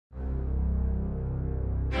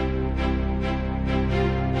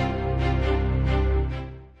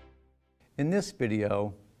In this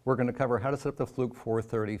video, we're going to cover how to set up the Fluke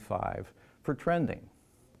 435 for trending.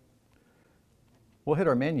 We'll hit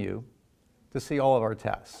our menu to see all of our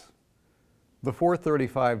tests. The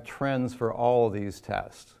 435 trends for all of these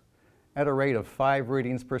tests at a rate of 5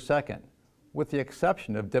 readings per second, with the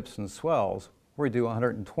exception of dips and swells, where we do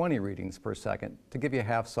 120 readings per second to give you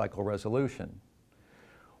half cycle resolution.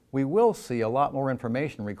 We will see a lot more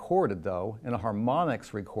information recorded, though, in a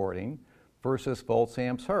harmonics recording versus volts,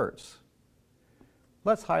 amps, hertz.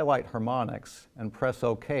 Let's highlight harmonics and press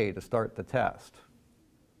OK to start the test.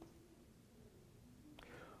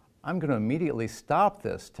 I'm going to immediately stop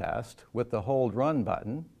this test with the hold run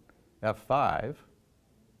button, F5,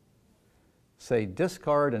 say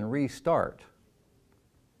discard and restart.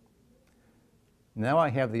 Now I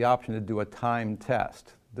have the option to do a time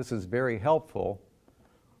test. This is very helpful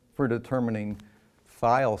for determining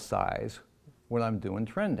file size when I'm doing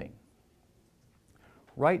trending.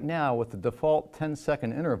 Right now, with the default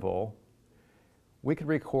 10-second interval, we could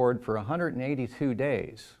record for 182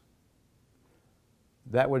 days.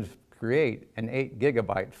 That would create an 8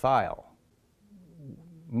 gigabyte file,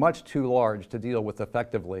 much too large to deal with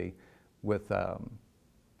effectively with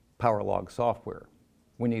PowerLog software.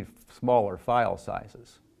 We need smaller file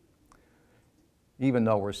sizes, even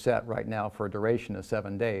though we're set right now for a duration of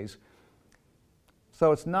 7 days.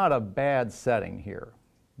 So it's not a bad setting here.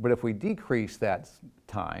 But if we decrease that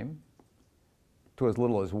time to as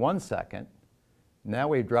little as 1 second, now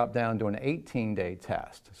we drop down to an 18-day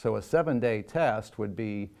test. So a 7-day test would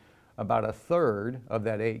be about a third of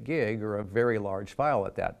that 8 gig, or a very large file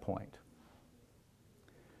at that point.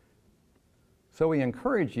 So we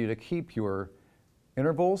encourage you to keep your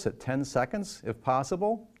intervals at 10 seconds if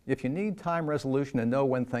possible. If you need time resolution to know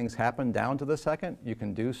when things happen down to the second, you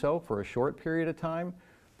can do so for a short period of time,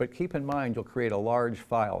 but keep in mind you'll create a large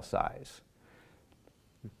file size.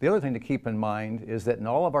 The other thing to keep in mind is that in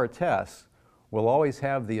all of our tests, we'll always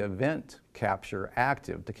have the event capture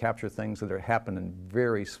active to capture things that happen in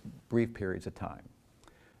very brief periods of time.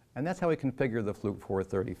 And that's how we configure the Fluke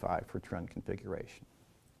 435 for trend configuration.